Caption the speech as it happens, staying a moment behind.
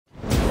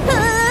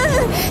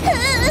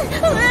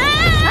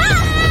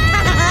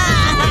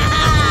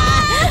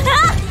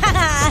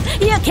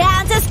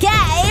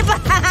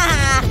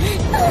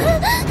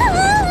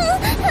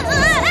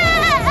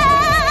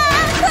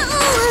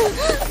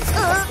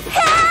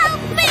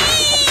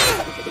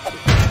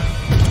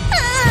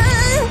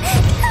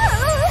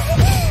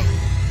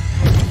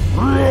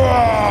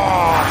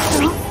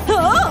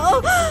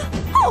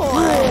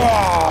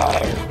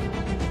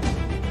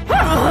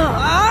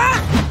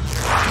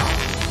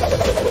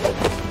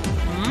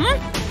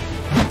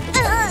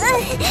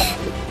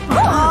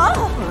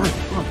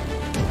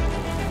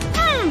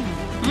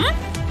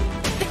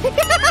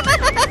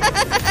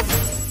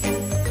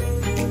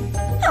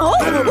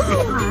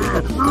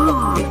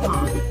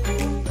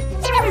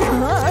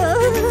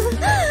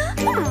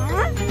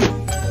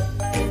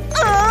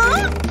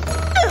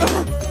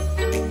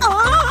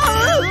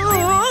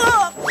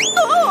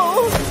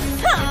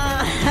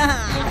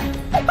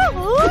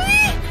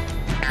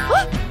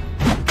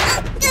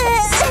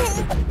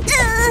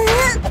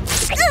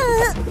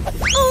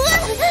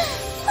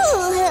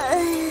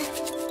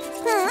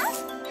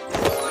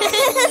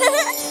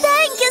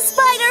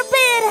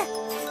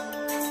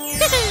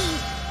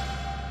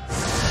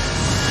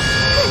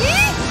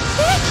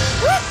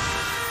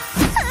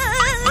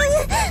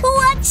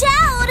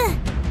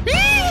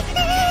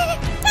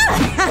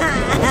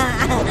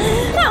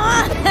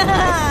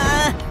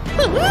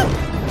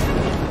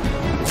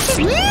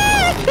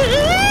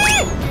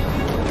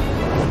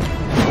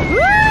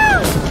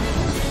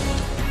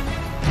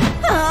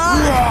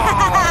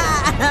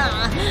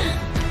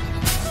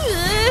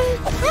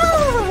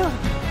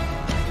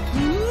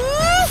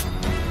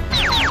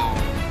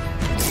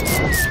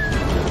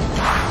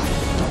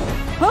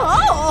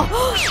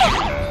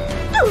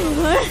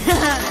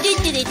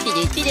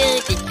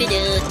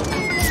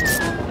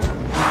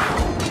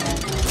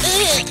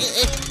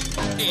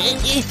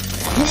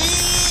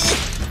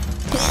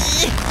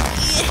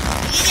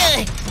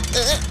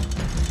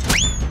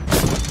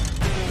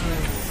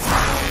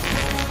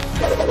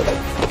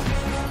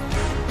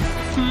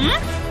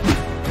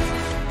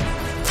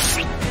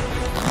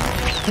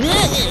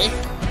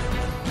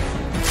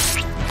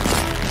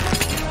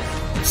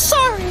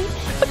Sorry,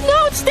 but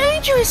now it's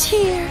dangerous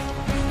here.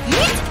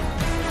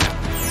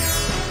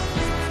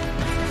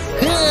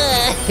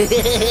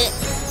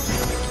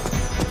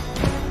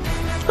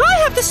 I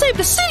have to save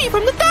the city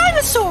from the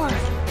dinosaur.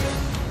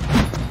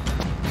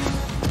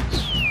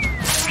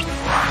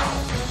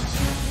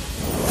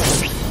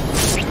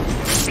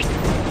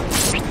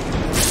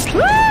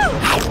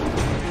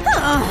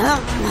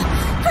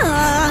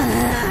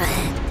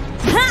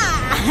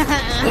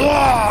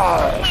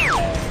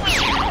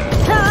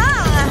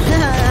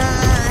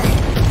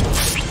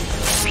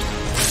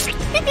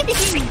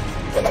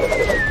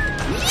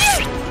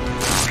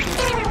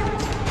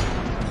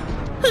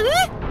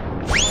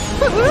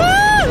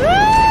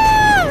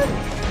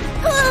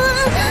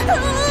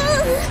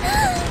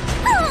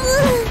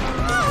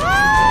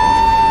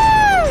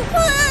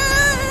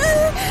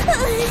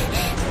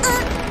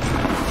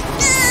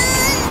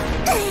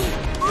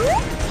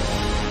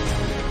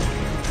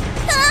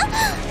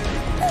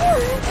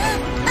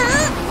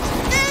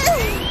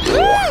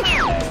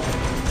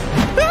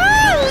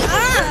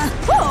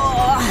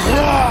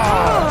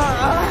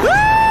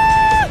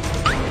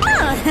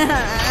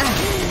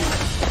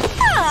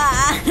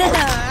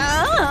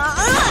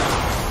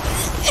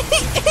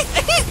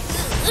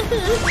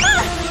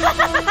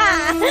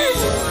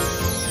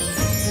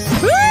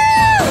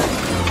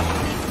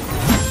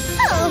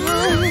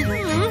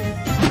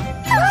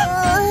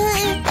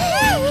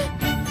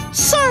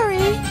 Sorry.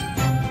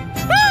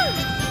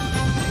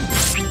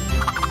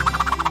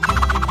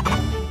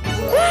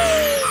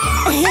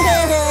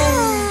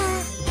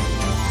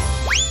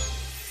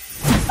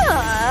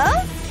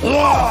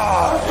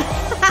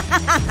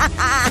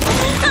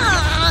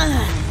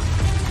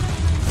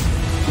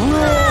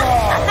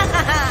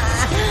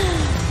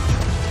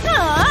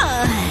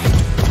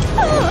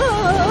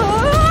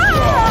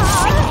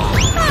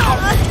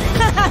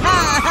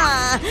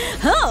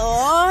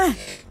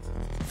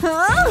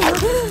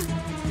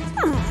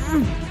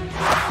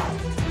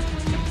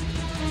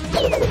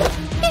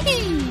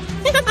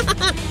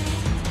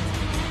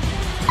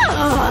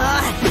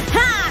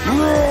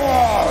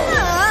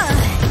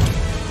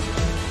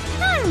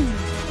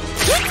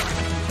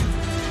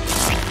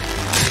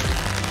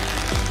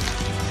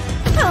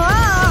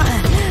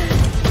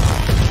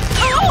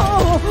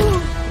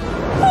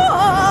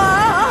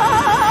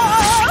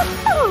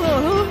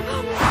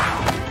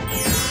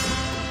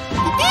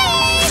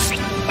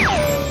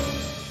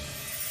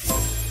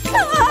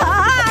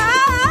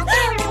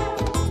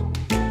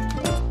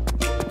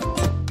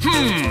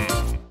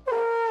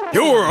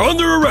 You're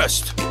under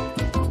arrest.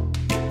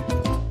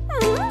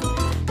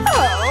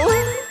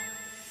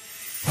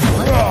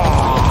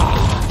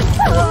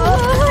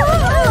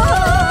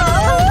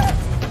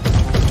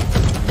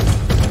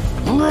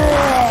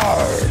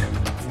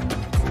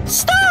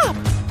 Stop!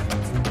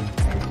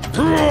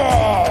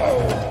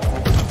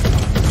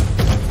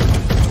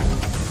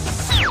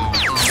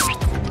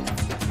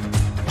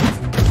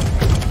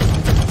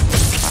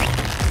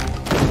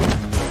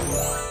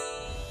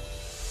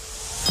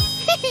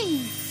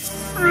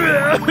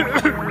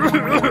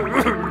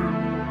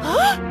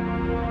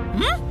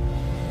 Huh?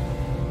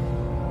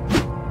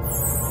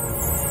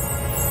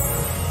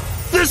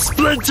 This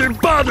splinter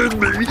bothered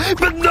me,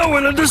 but no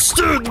one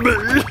understood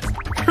me.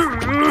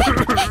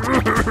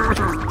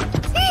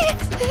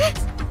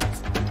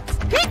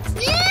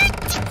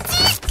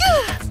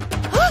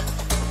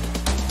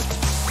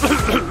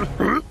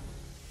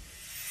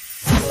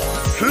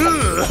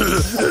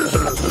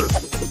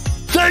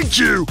 Thank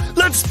you.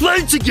 Let's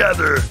play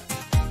together.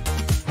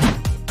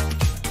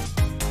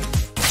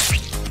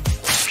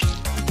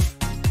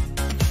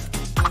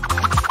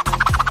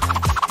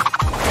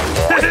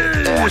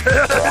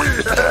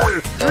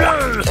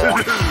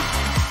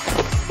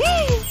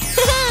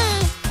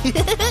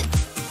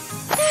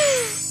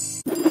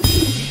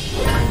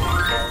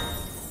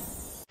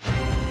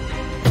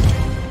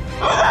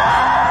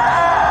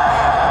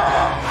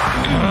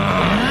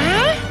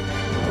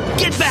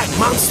 Get back,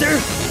 monster!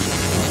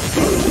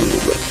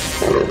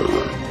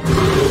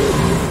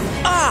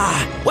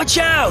 Ah! Watch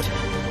out!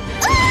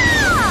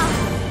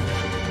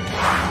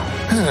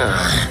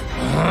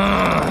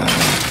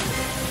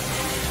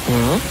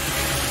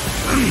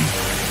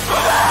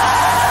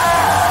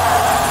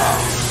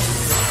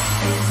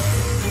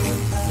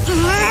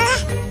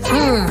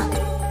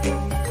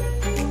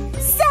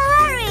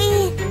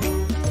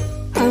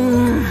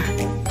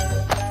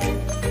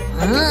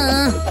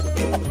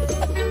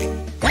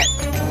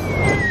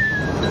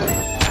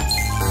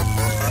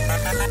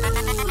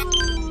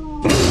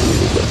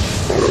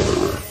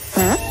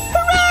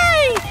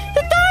 Hooray!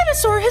 The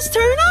dinosaur has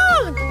turned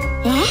on!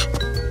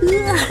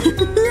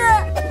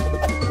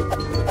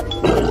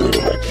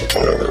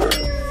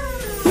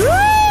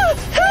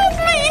 Help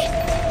me!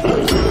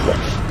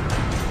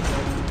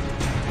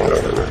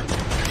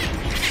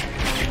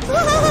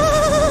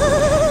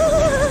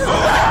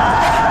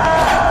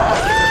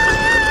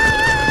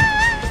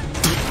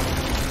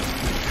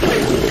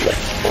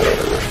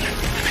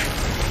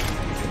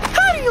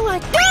 How do you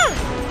like that?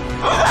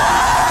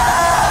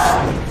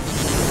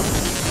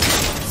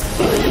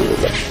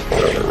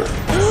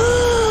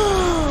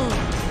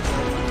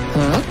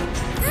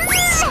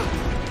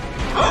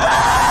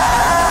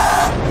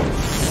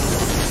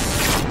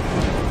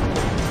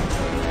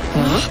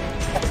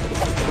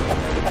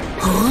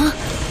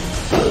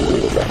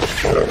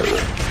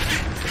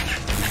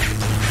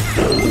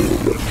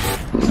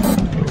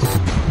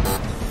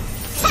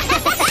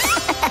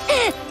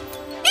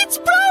 It's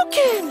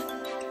broken!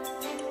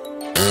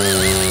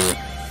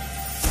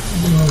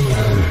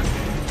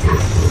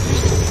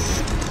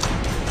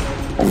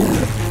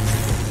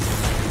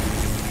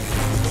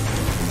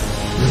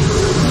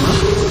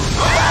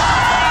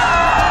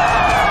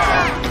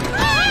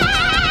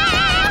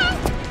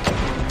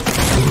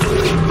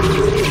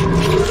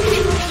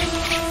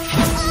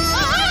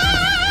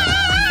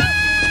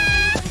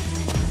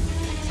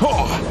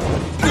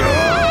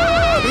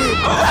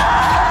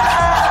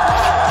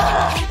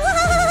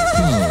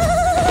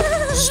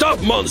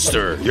 Stop,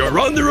 monster! You're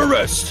under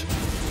arrest!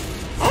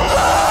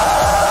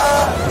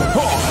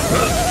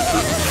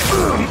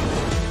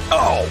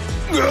 Ow!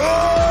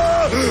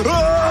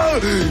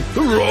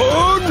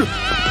 Run!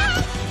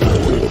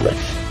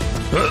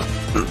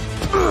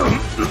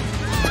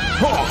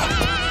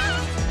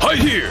 Hide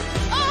here!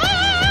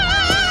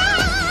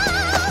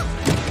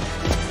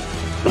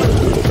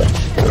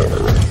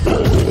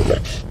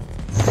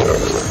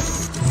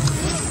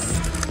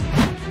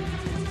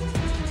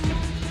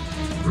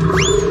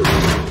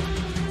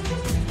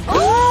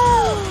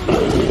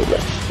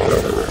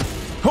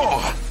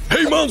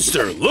 Hey,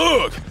 monster,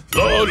 look!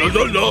 La la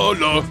la la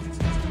la!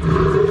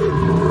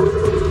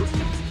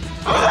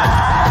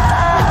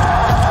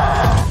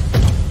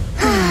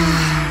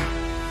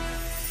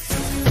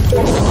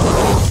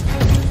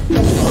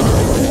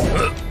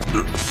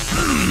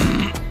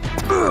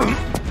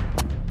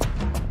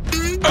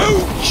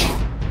 Ouch!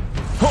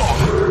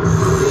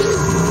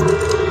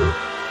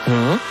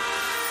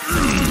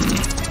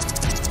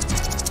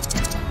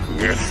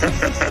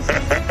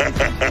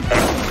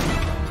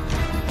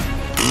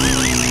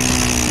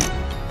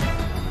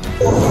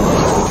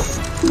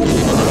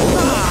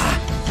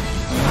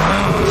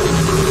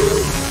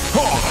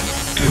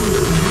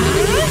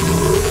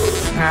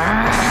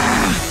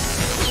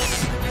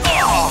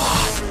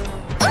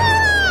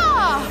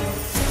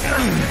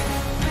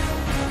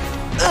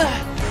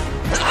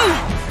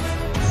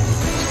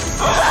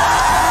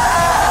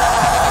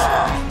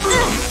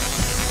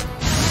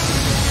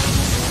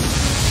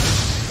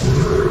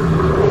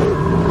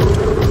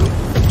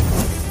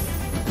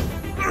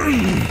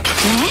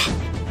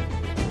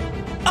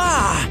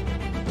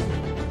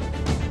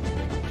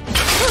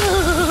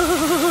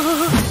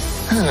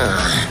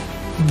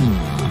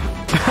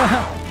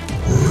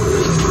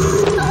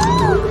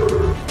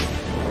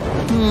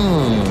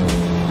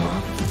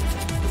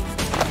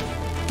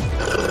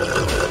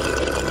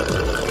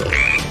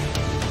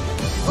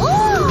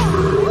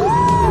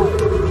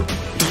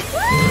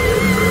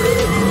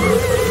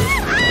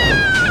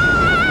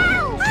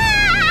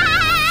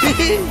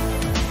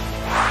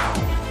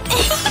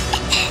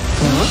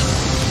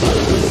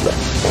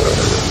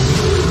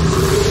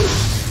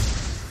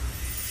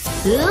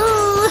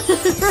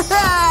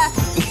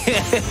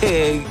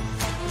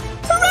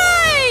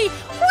 Hooray!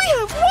 We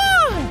have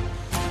won!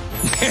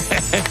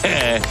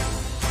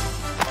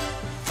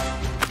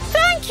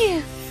 Thank you!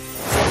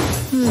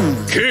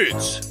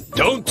 Kids,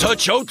 don't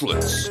touch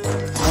outlets.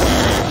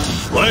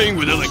 Playing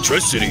with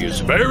electricity is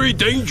very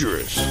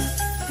dangerous.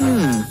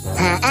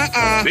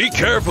 Be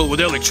careful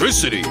with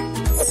electricity.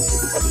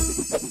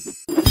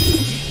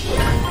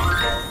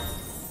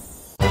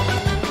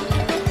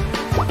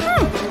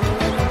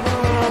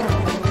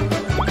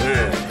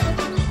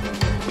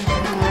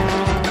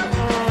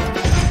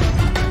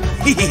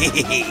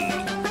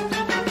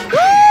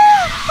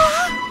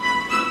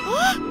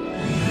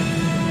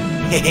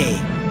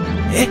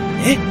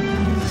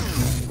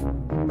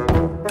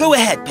 Go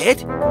ahead,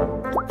 Pit.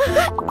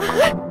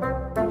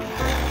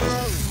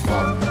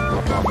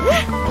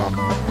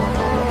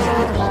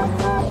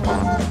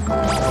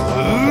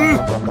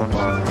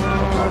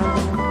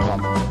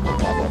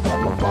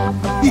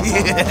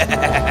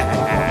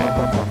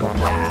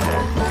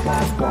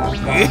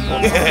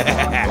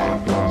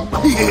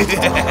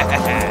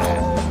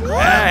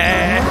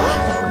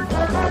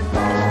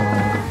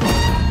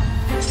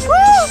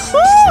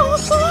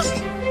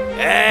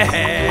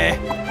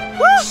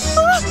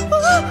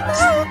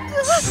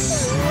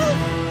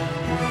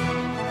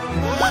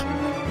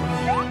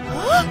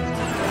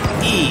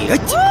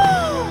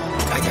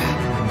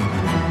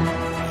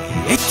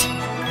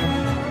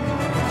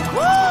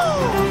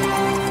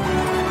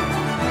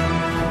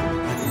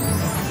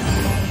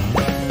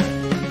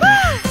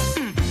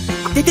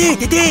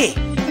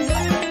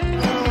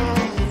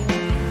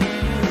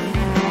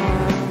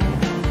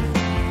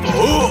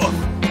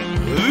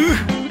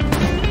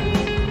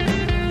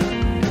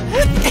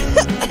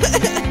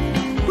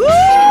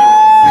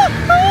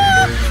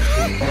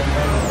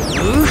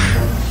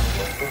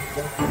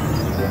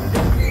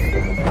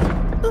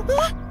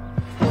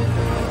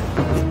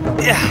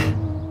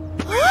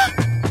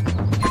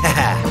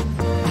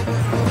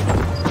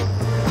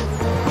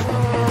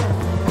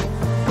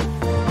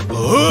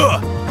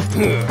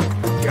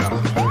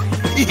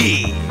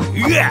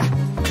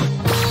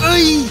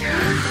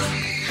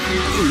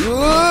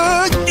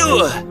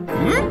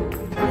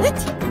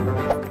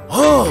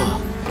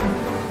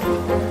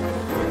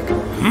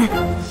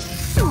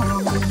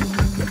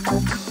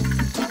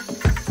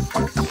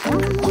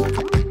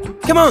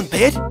 Come on,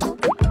 Pit.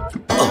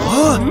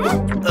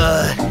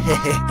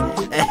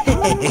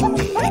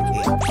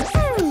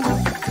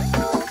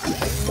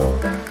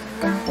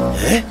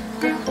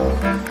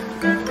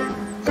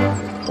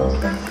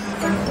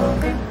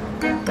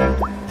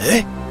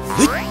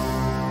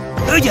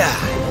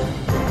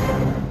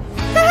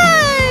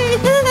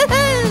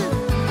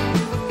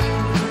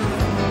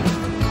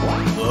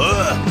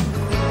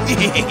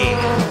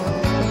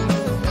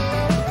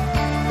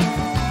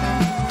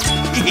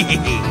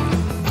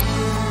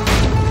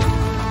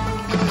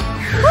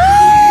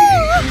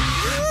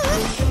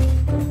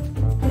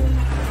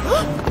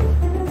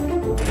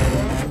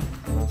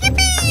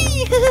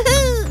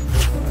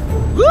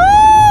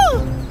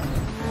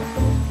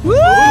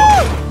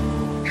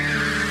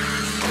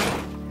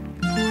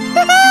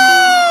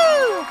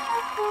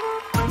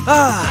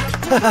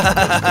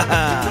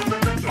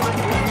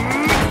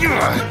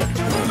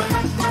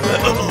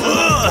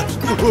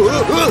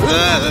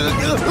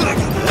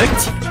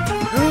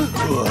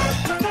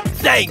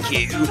 Thank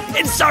you,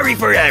 and sorry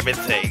for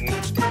everything.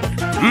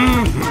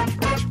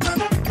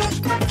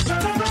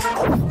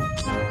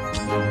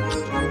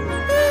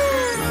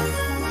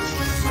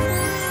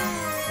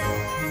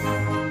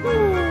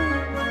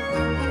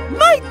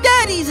 My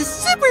daddy's a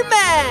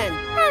Superman!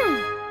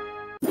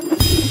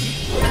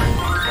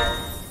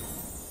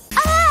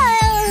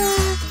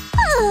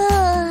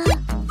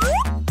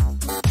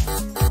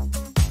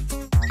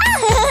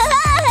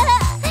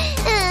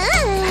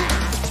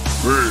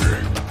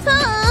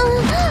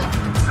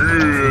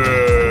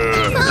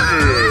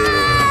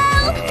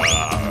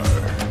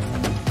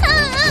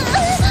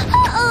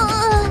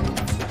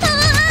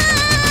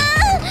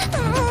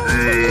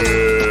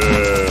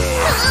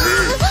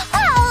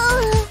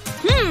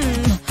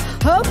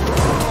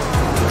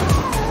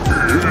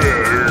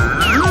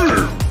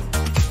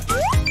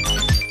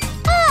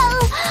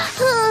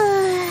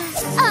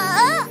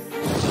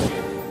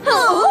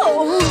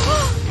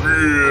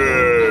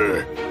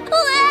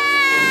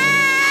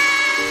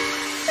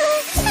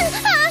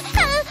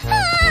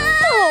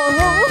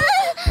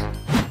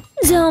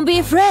 Don't be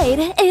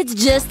afraid, it's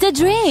just a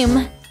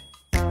dream.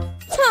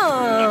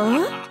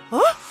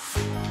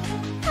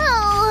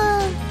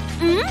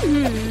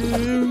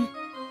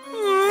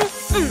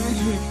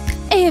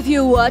 If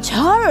you watch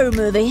horror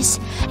movies,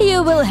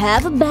 you will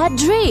have bad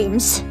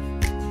dreams.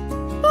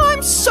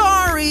 I'm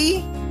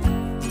sorry.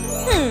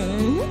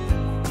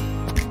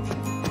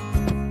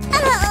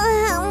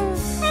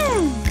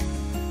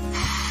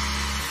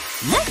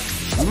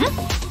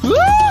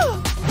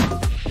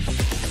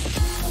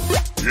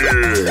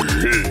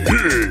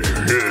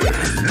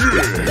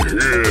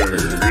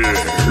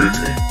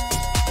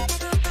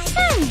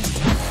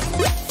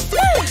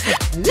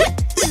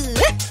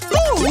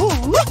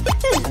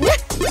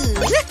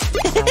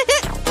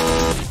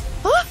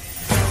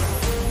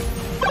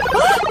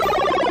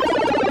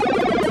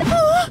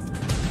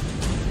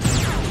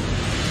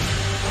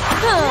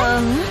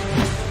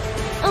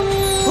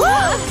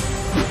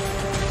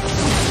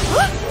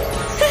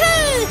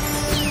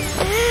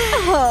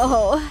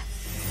 Oh.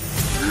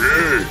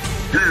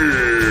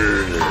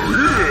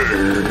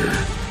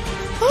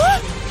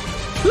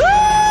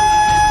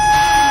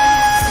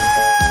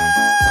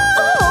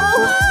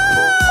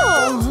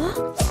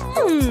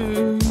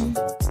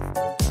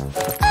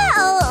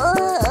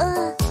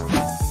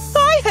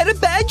 I had a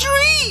bad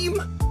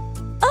dream.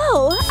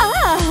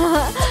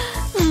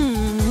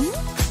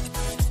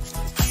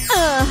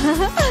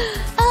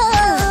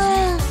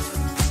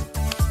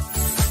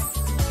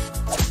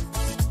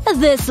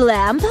 This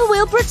lamp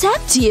will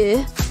protect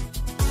you.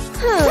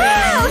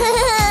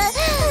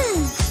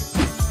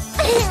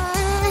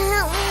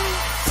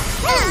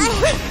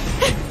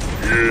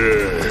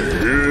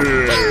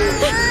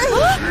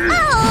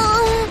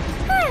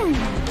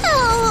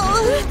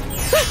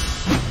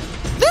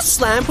 This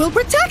lamp will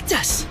protect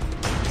us.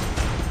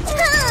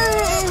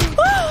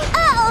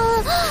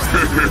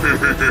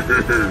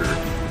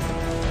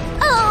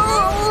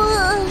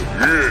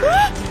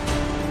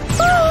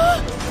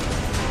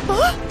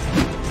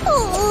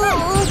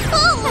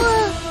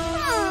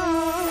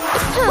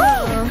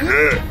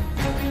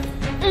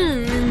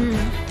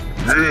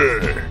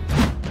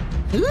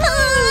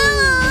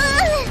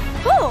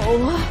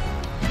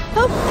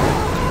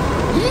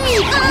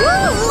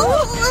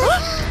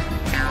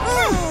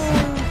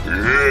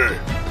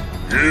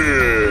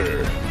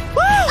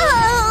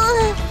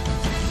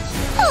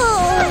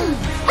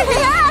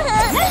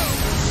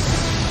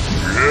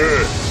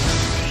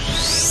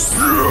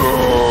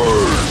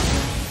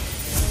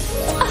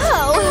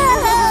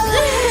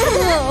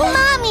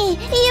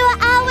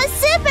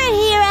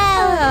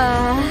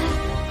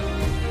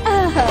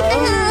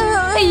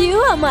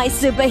 my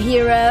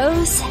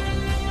superheroes.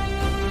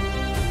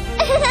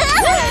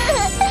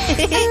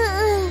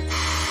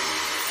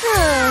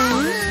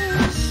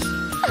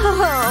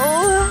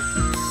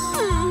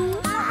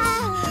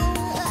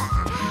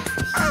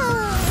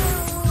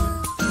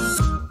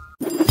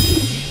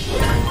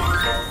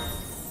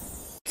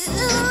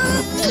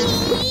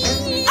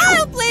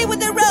 I'll play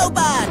with the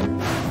robot.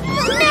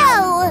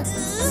 No!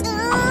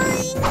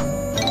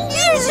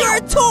 Here's your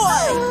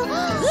toy.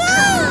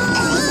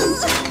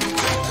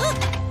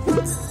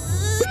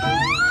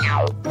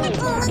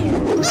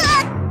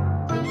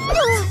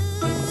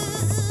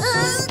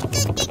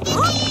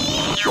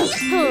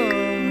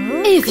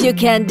 If you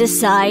can't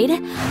decide,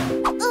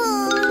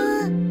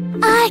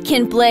 I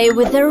can play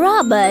with the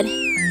robot.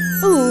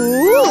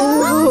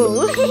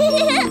 Ooh.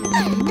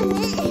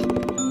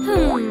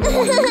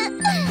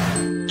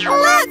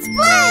 Let's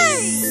play.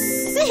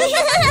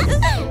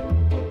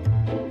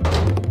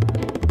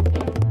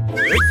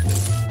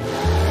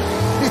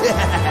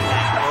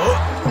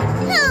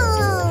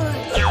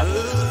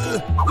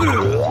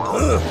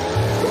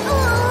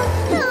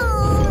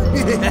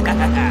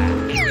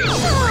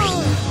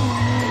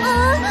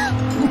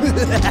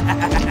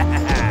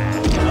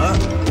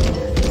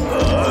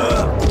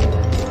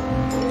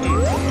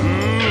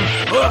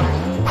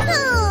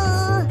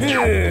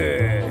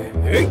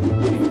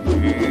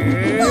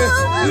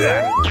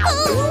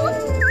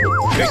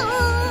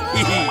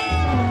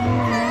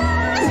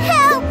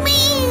 Help me!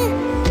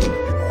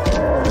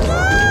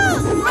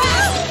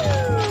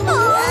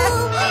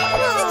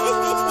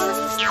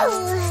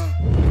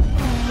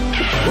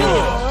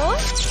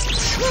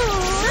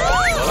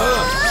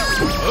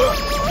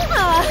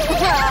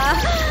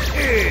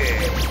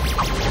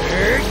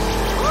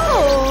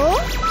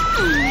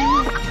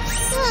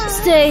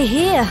 Stay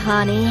here,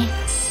 honey.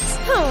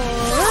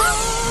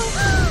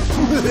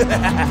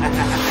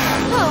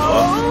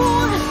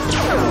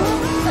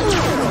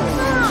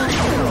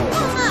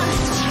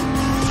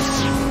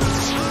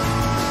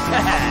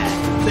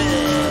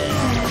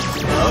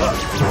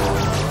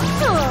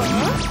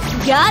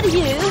 Got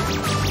you.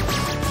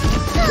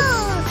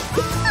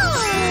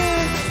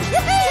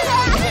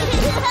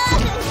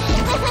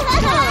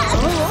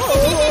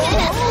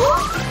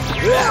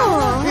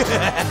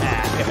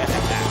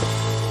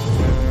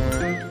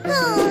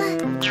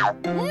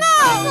 No,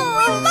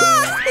 we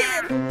lost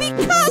him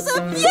because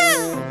of you.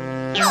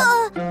 No,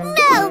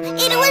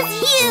 it was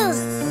you!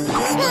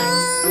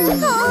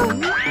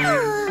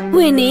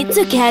 We need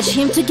to catch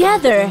him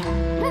together.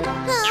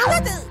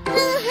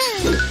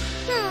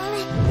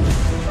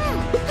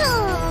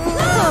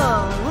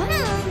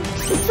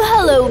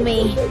 Follow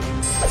me.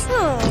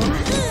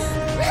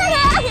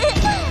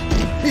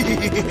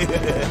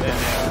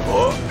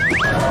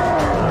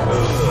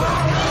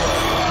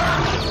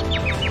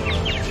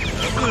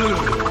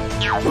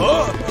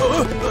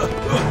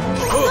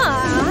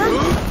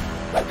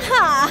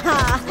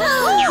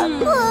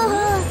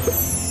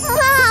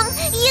 Mom,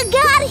 you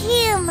got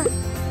him!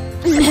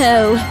 No,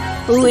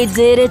 we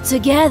did it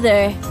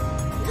together.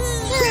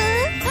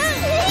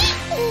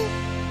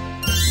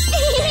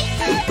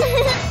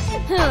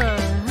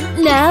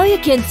 Now you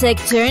can take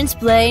turns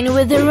playing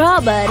with the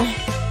robot.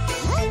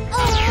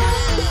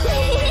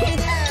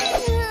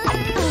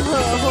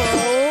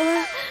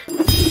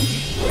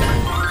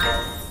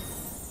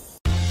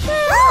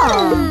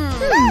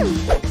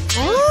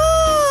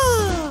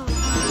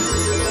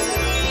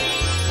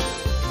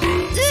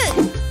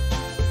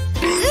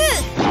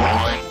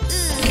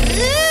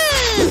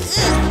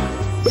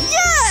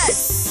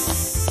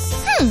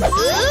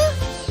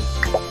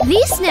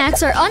 These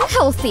snacks are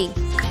unhealthy.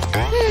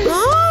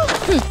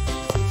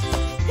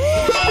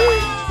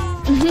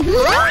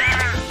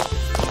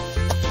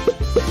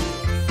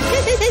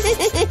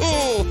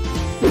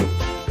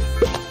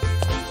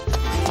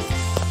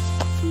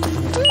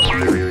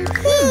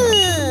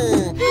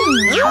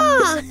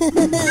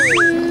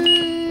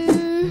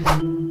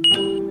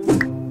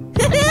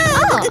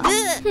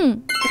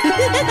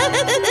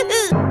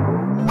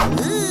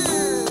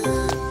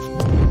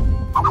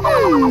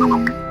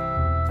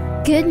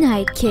 Good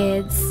night,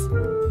 kids.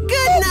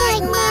 Good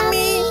night,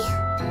 Mommy.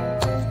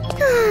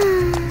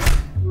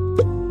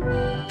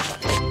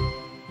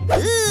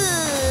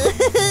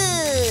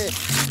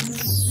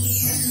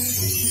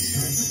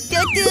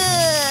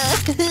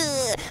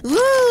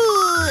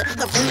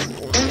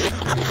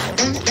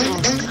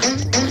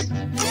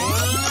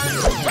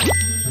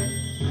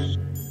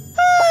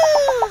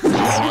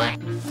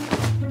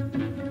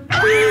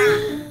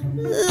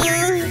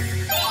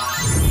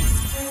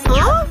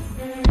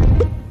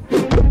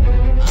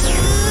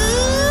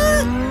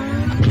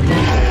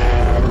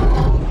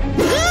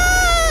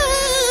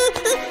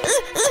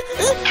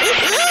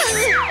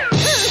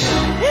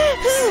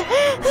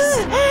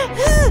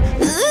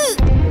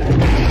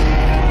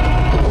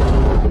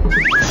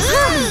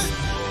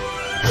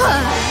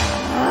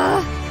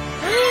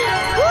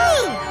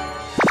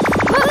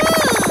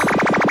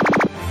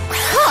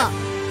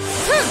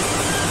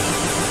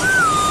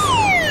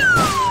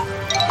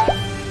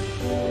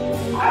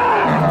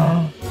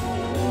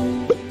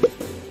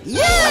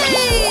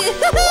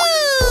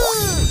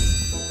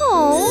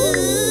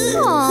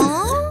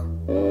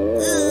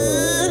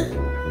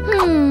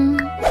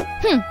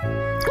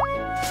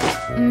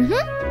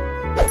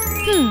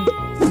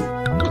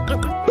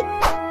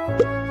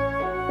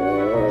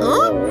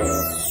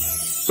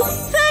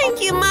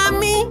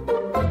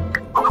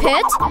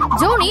 Pit.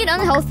 Don't eat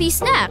unhealthy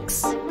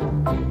snacks.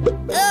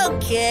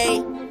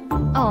 Okay.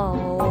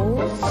 Oh.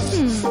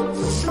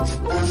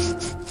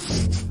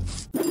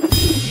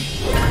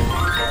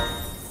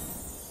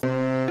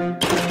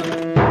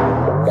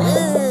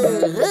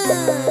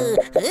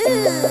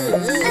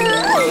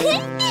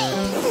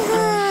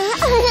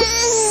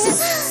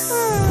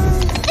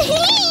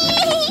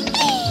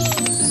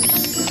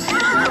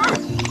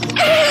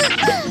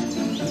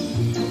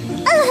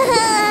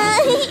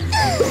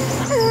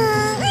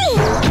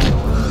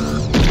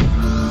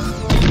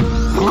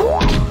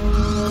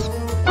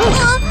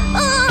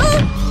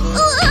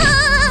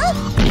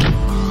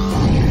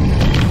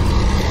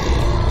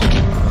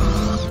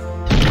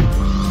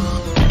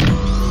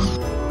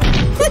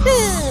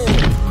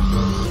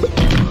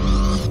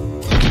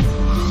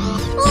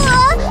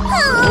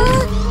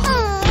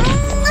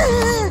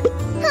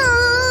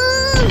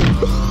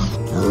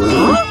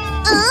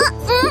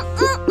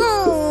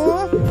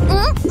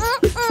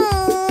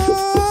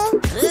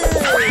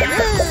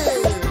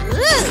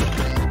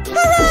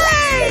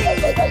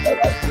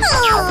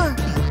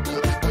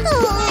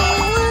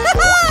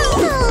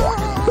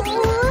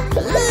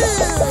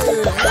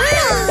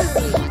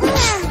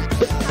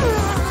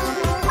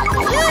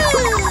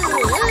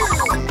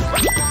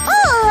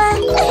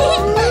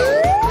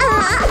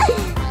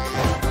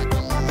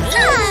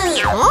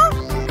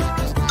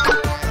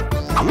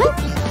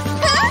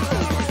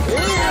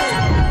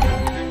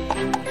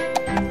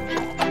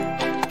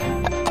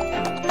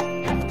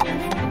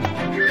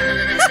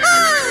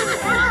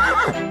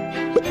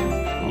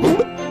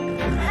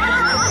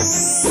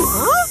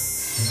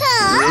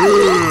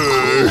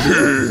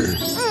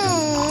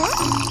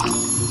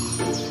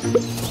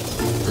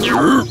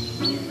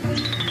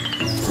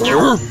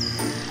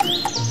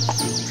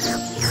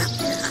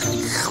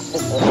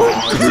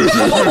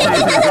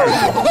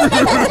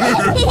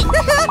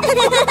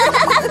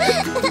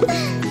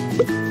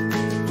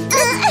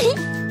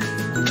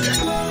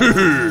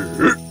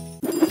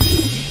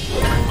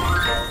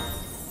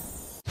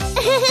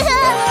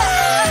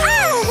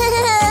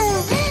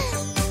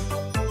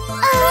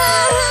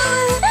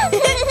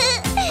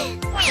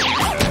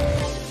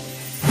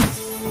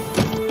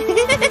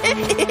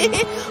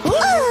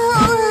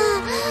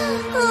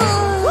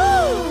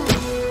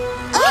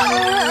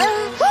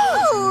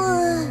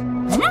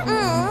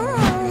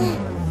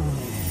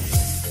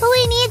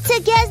 We need to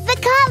guess the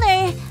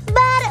color,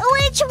 but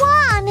which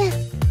one?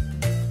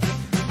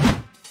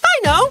 I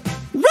know.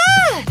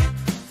 Red.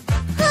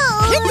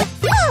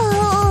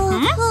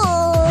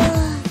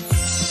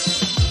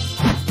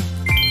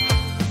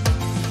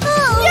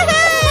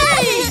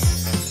 Yay!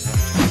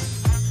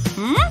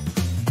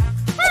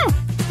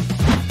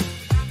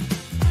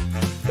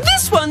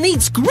 This one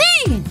needs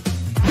green.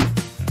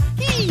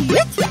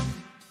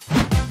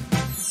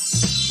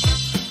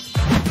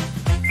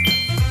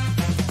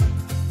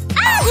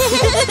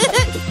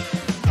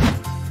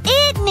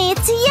 It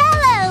needs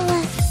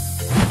yellow.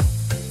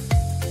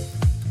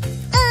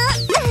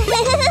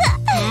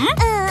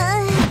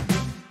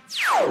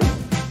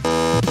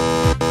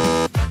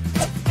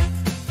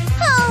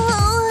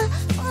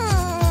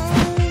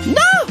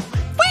 No,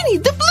 we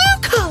need the blue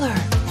color.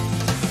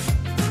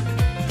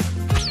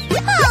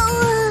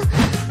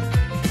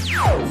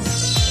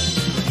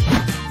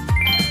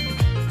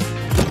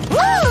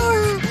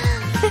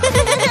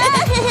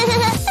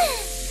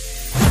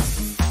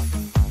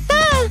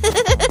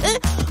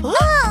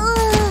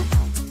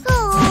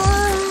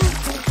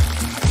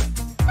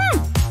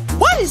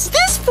 What is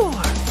this for?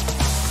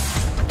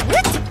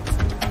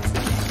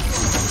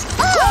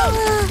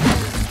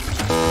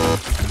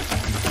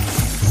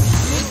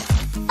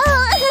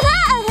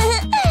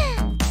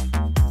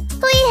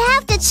 We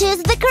have to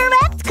choose the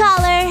correct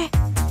color.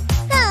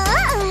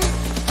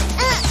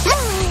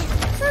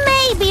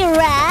 Maybe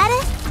red.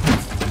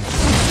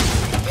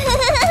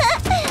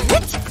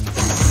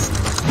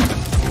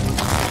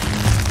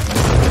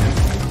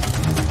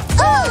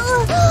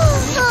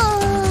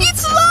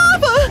 It's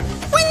lava.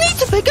 We need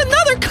to pick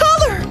another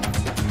color.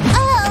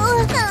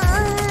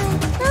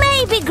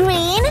 Maybe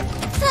green.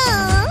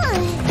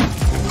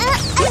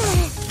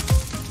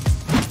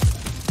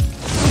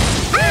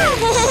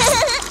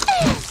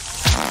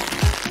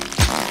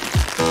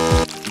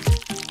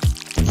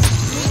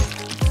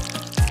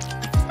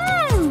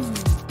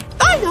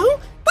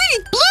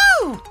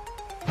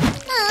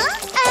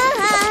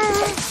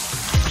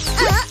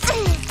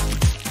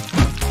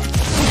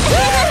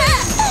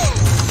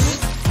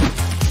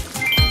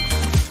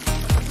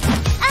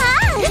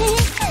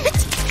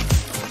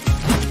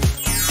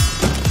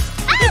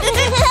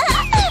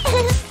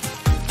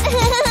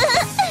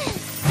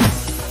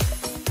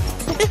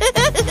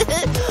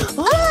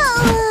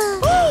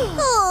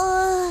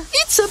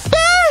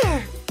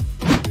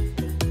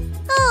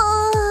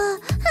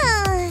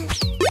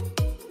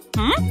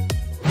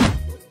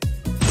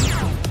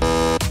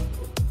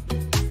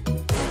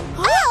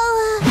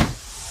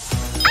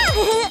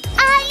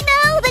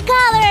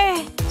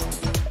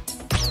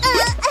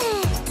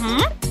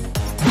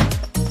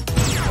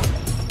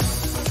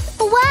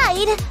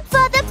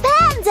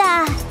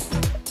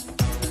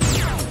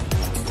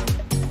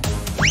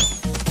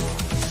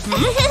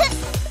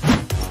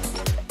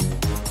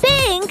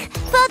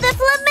 about the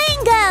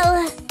flamingo?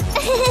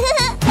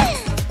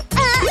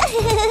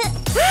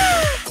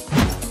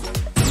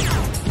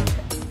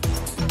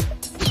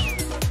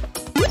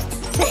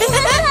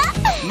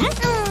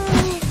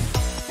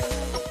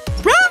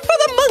 Run for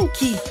the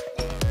monkey!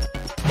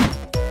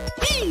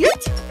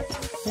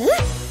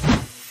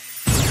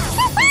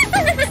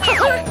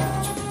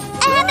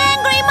 An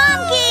angry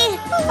monkey!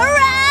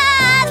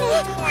 Run!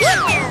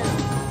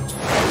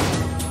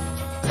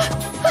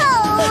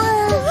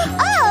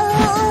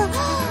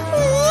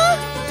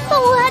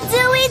 What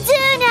do we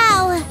do now?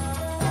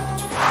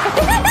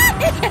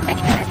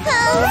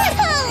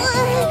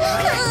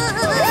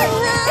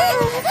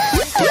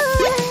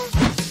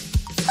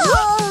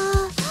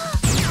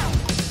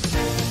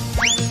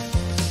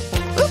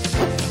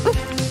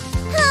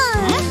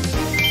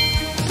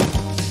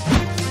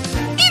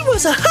 It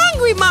was a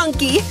hungry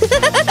monkey!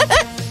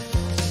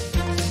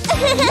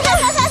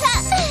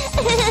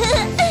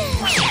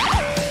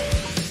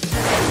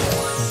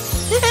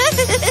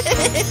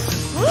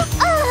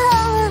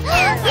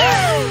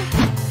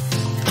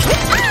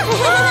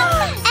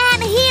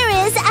 And here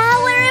is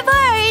our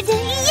reward!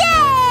 Yay!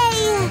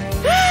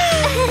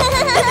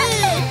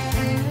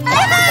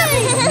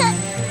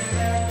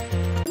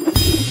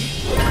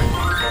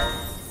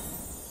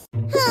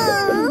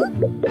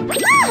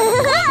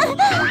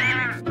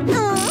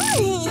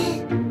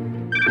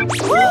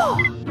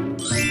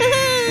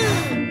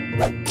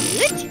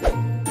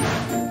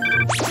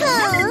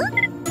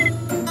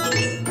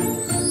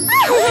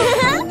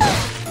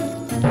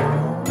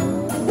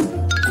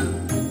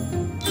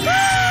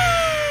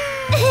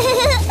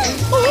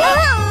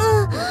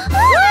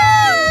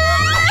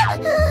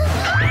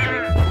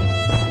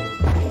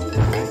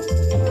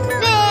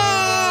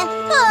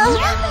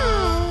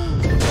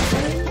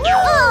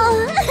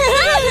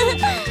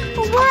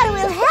 What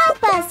will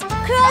help us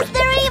cross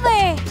the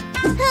river?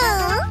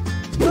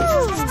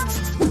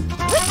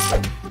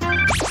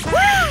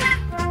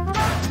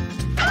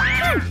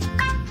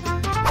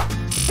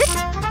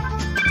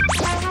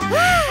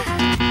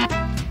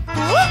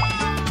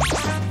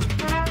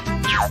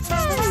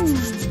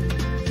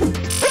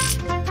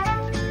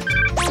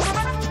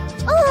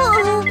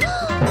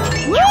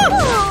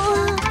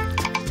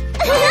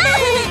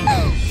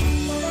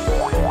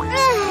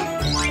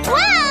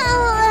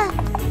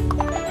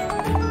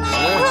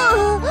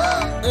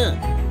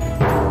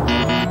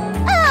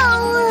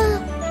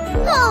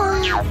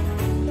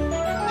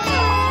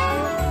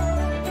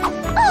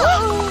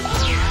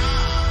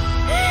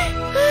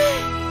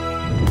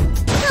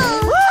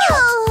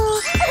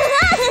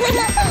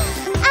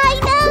 I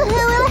know who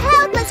will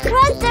help us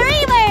cross the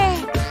river.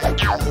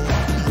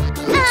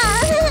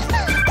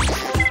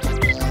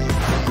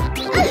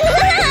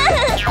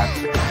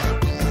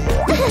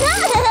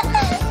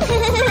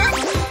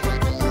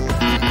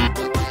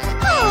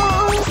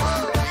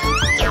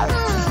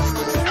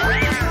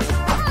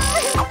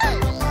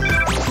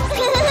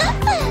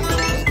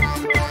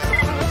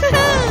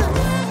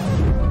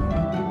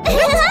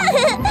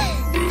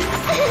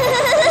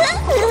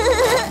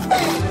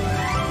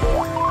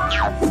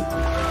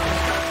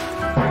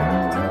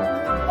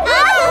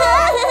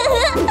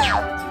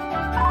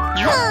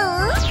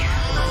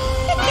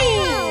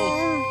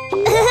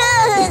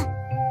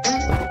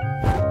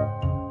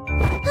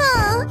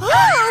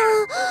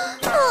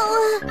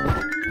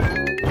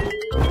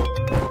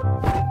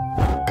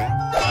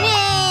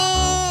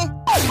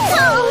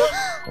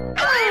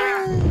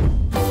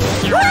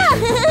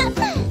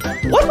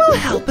 What will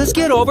help us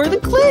get over the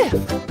cliff?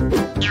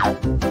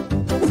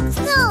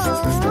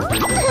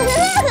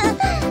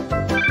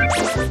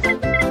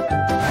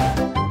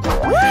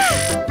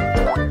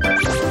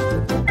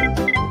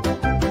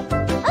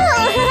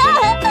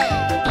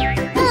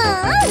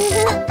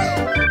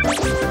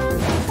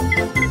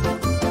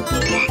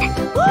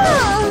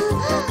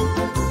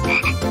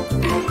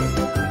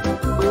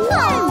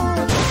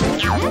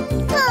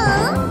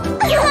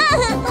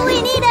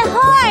 We need a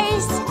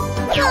horse.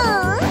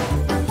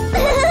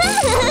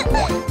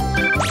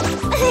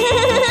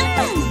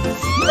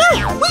 No,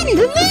 we need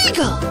an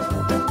eagle!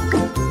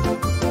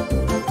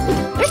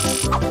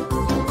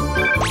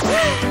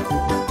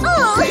 Oh!